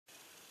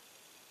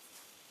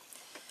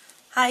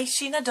Hi,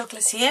 Sheena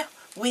Douglass here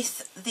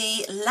with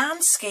the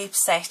landscape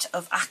set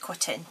of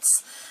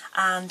AquaTints,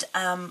 and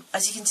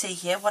as you can see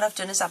here, what I've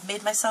done is I've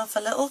made myself a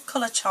little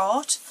colour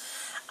chart,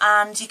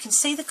 and you can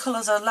see the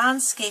colours are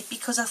landscape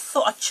because I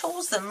thought I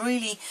chose them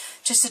really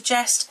to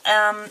suggest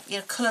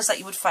colours that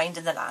you would find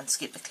in the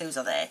landscape. The clues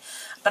are there,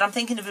 but I'm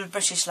thinking of a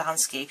British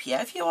landscape here.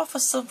 If you are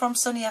from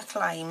sunnier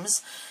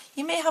climes,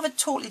 you may have a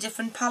totally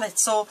different palette.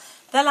 So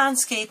they're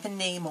landscape and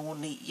name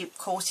only. Of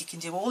course, you can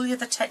do all the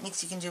other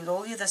techniques you can do with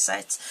all the other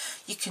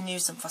sets. You can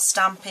use them for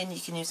stamping, you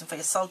can use them for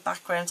your salt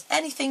backgrounds,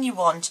 anything you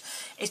want.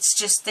 It's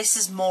just this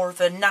is more of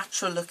a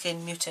natural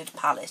looking muted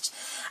palette.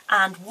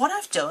 And what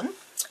I've done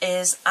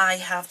is I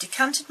have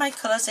decanted my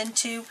colours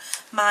into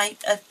my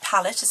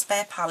palette, a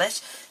spare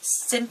palette,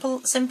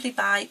 simply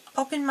by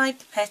popping my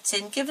pipettes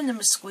in, giving them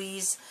a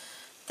squeeze,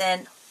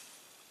 then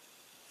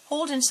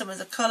holding some of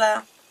the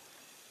colour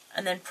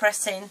and then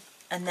pressing,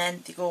 and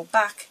then they go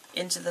back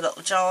into the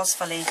little jars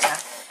for later,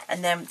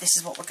 and then this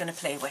is what we're going to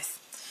play with.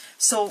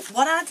 So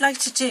what I'd like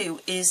to do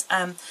is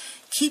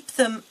keep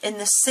them in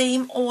the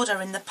same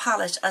order in the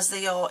palette as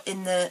they are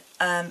in the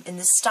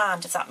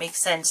stand, if that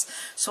makes sense.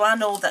 So I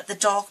know that the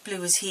dark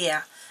blue is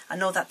here, I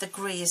know that the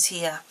grey is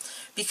here,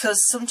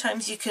 because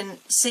sometimes you can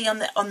see on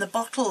the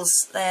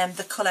bottles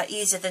the colour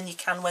easier than you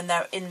can when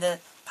they're in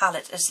the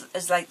palette,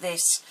 is like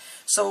this,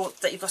 so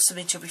that you've got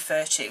something to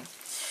refer to.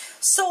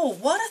 So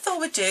what I thought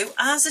we'd do,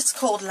 as it's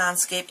called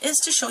landscape, is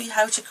to show you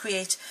how to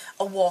create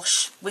a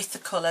wash with the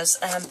colours,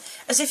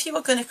 as if you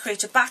were going to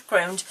create a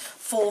background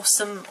for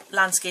some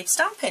landscape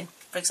stamping,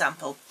 for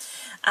example.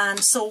 And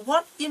so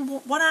what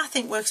I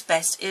think works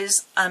best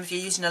is if you're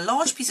using a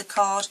large piece of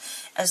card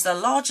as the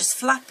largest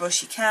flat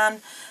brush you can,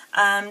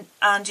 and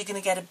you're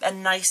going to get a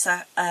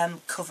nicer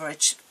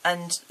coverage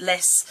and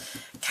less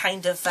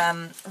kind of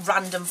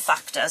random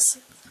factors.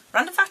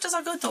 Random factors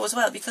are good though as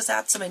well, because they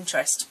add some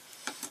interest.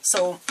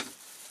 So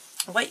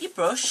wet your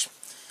brush,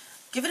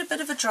 give it a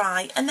bit of a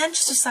dry, and then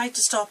just decide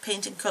to start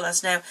painting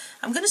colours. Now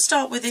I'm going to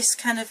start with this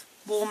kind of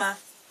warmer,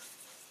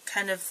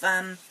 kind of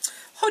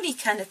honey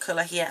kind of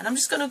colour here, and I'm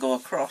just going to go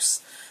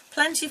across.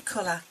 Plenty of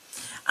colour.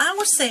 I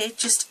would say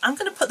I'm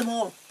going to put them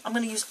all. I'm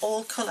going to use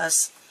all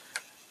colours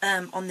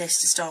on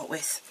this to start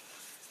with,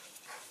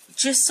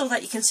 just so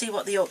that you can see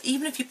what they are.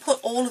 Even if you put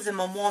all of them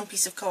on one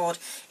piece of card,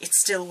 it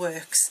still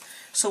works.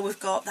 So we've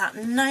got that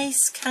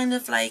nice kind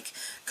of like,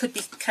 could be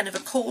kind of a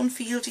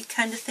cornfieldy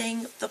kind of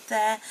thing up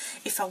there.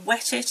 If I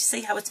wet it,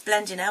 see how it's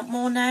blending out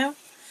more now,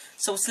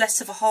 so it's less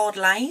of a hard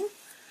line.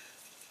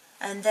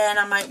 And then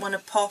I might want to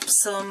pop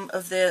some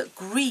of the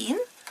green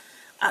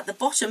at the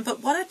bottom,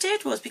 but what I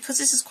did was, because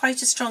this is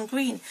quite a strong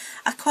green,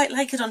 I quite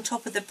like it on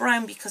top of the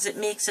brown, because it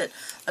makes it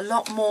a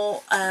lot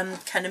more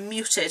kind of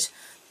muted,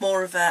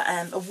 more of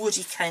a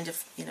woody kind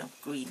of,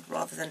 green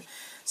rather than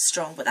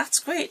strong. But that's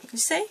great. You can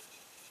see,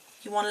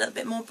 you want a little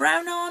bit more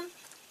brown on,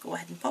 go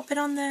ahead and pop it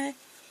on there.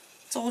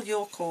 It's all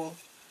your call.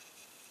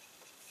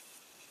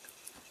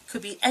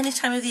 Could be any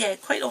time of the year.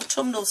 Quite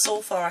autumnal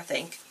so far, I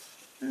think.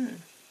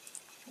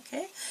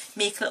 Okay,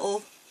 make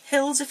little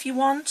hills if you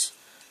want.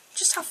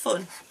 Just have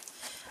fun.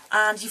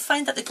 And you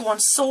find that they go on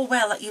so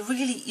well that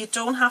you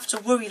don't have to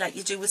worry like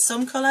you do with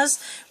some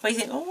colours, where you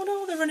think, oh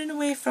no, they're running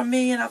away from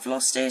me and I've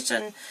lost it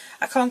and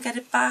I can't get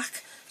it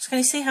back. So can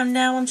you see how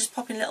now I'm just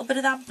popping a little bit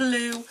of that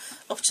blue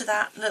up to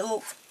that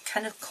little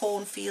kind of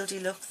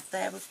cornfieldy look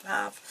there we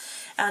have.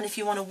 And if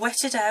you want to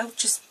wet it out,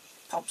 just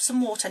pop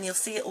some water and you'll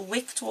see it'll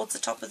wick towards the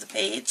top of the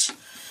page.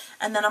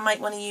 And then I might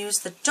want to use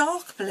the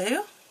dark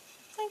blue.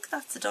 I think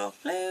that's the dark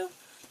blue.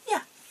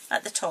 Yeah,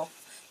 at the top.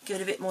 Give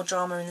it a bit more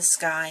drama in the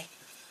sky.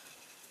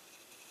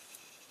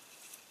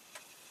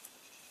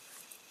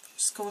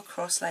 Just go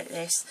across like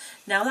this.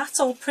 Now that's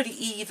all pretty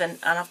even,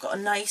 and I've got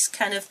a nice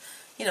kind of,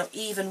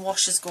 even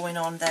washes going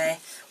on there,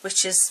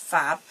 which is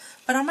fab.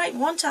 But I might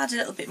want to add a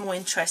little bit more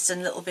interest and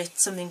a little bit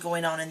something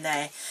going on in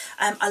there.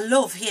 I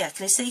love here,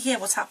 can you see here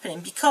what's happening?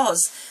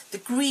 Because the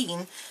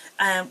green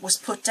was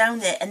put down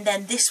there, and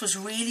then this was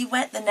really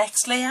wet, the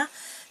next layer.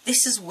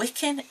 This is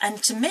wicking,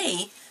 and to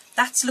me,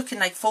 that's looking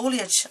like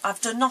foliage.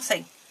 I've done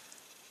nothing.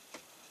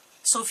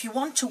 So if you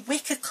want to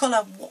wick a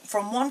colour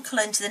from one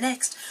colour into the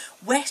next,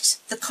 wet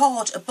the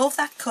card above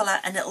that colour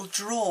and it'll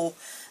draw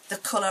the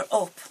colour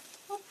up.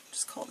 Oh,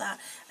 just caught that.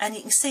 And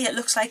you can see it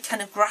looks like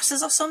kind of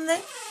grasses or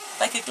something.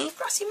 Like a little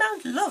grassy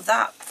mound. Love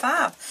that.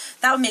 Fab.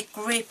 That would make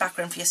great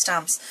background for your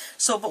stamps.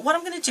 So, but what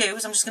I'm going to do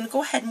is I'm just going to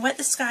go ahead and wet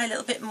the sky a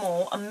little bit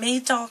more and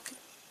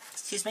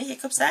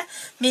hiccups there.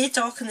 May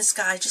darken the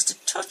sky just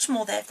a touch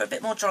more there for a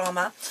bit more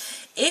drama.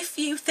 If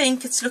you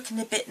think it's looking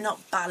a bit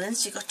not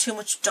balanced, you've got too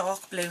much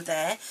dark blue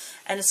there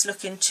and it's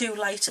looking too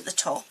light at the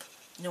top,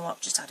 you know what,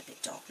 just add a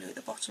bit dark blue at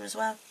the bottom as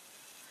well.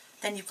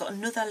 Then you've got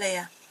another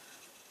layer.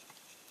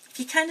 If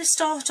you kind of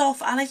start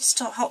off, I like to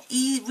start off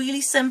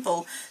really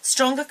simple,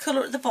 stronger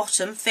colour at the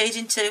bottom, fade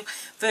into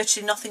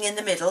virtually nothing in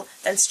the middle,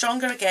 then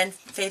stronger again,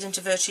 fade into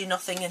virtually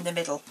nothing in the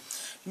middle.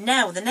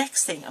 Now the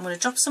next thing, I'm going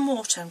to drop some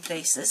water in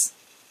places,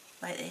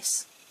 like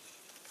this,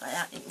 like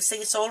that. You can see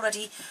it's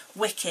already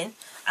wicking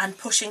and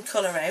pushing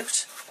colour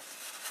out.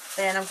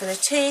 Then I'm going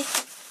to take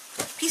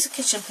a piece of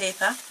kitchen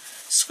paper,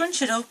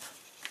 scrunch it up,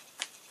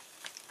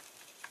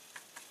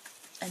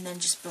 and then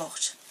just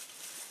blot.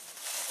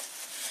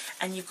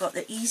 And you've got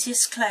the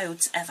easiest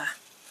clouds ever.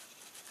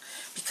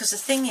 Because the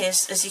thing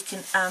is you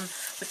can,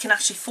 we can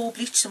actually faux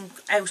bleach them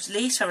out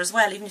later as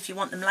well, even if you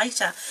want them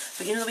lighter.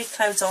 But you know the way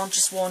clouds aren't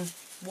just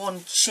one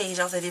shade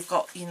of it, they've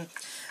got, you know,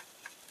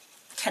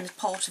 kind of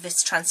part of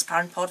it's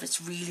transparent, part of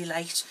it's really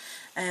light.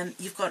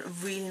 You've got a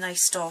really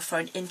nice star for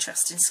an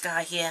interesting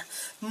sky here,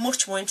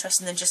 much more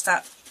interesting than just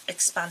that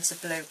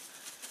expansive blue.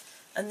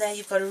 And there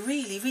you've got a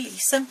really, really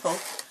simple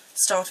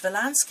start of a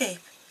landscape.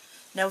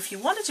 Now if you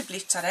wanted to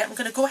bleach that out, I'm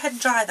going to go ahead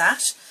and dry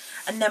that,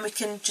 and then we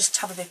can just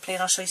have a bit play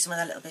and I'll show you some of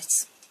the little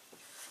bits.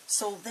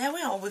 So there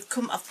we are,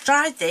 I've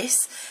dried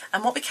this,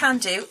 and what we can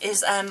do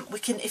is we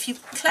can, if your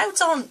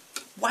clouds aren't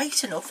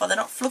white enough or they're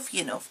not fluffy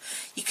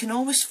enough, you can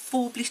always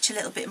faux bleach a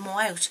little bit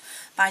more out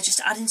by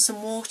just adding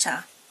some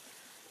water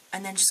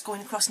and then just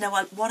going across. Now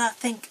what I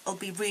think will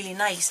be really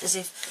nice is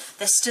if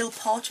there's still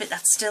part of it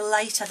that's still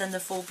lighter than the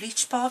faux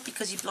bleach part,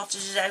 because you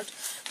blotted it out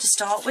to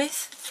start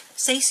with.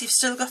 See, so you've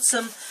still got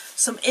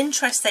some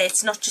interest there,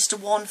 it's not just a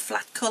one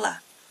flat colour.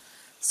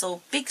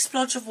 So big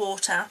splodge of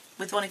water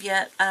with one of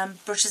your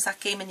brushes that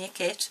came in your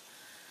kit.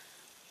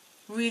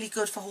 Really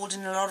good for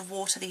holding a lot of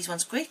water, these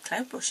ones, great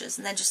cloud brushes.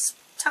 And then just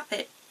tap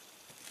it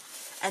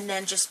and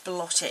then just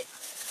blot it.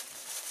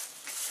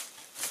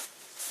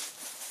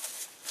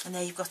 And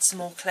there you've got some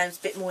more clouds,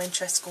 a bit more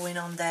interest going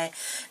on there.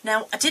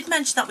 Now I did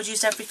mention that we'd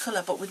used every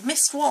colour, but we'd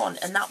missed one,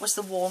 and that was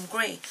the warm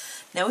grey.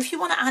 Now if you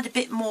want to add a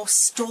bit more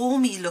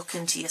stormy look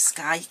into your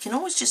sky, you can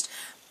always just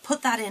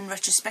put that in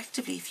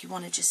retrospectively if you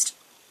want to just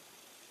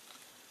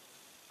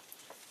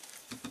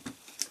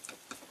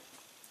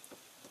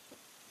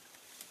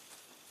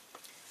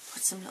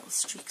put some little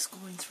streaks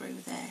going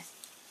through there.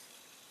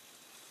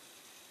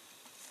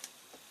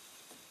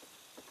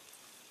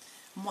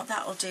 And what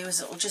that will do is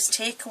it will just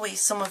take away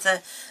some of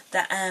the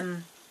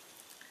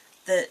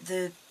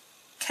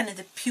kind of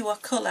the pure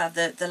colour,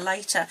 the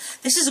lighter.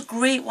 This is a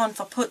great one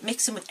for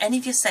mixing with any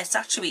of your sets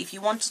actually. If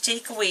you want to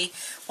take away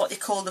what they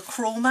call the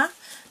chroma,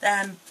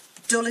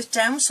 dull it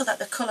down so that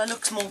the colour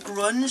looks more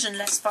grunge and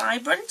less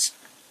vibrant.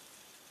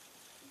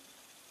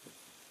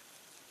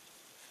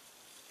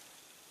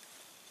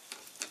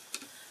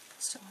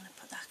 Still want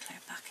to put that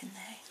cloud back in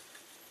there.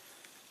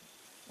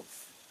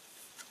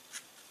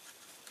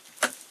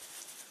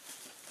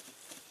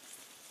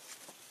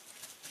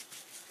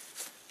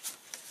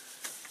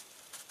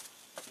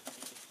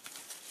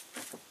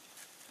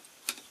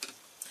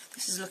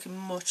 This is looking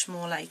much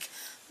more like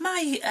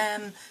my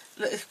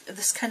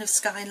this kind of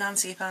sky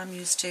landscape I'm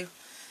used to.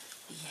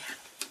 Yeah.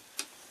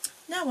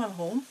 Now I'm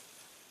home.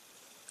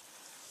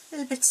 A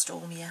little bit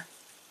stormier.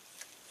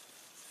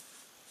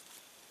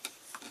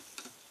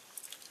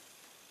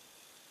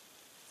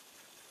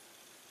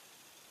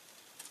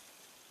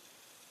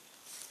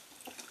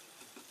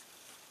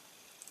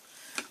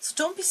 So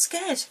don't be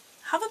scared.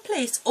 Have a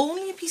play. It's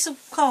only a piece of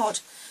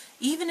card.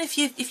 Even if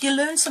you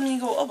learn something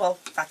and go, oh well,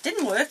 that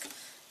didn't work,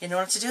 you know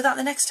how to do that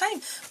the next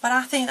time. But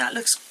I think that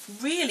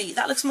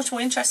looks much more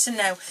interesting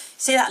now.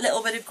 See that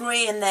little bit of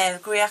grey in there,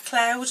 greyer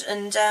cloud,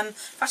 and in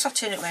fact I'll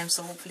turn it around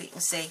so hopefully you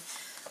can see.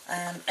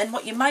 And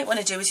what you might want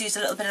to do is use a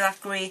little bit of that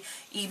grey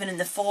even in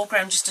the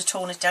foreground, just to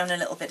tone it down a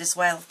little bit as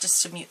well,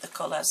 just to mute the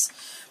colours.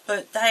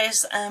 But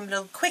there's a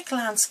little quick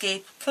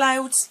landscape,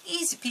 clouds,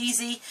 easy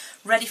peasy,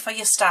 ready for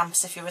your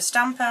stamps. If you're a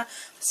stamper,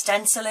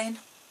 stenciling,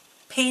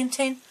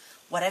 painting,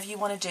 whatever you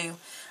want to do.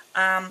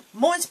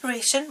 More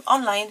inspiration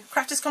online,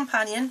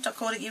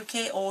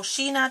 practicecompanion.co.uk or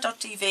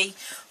sheena.tv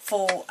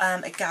for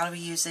a gallery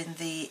using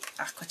the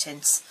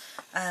AquaTints.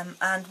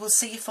 And we'll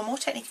see you for more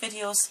technique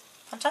videos.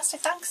 Fantastic,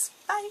 thanks.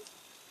 Bye.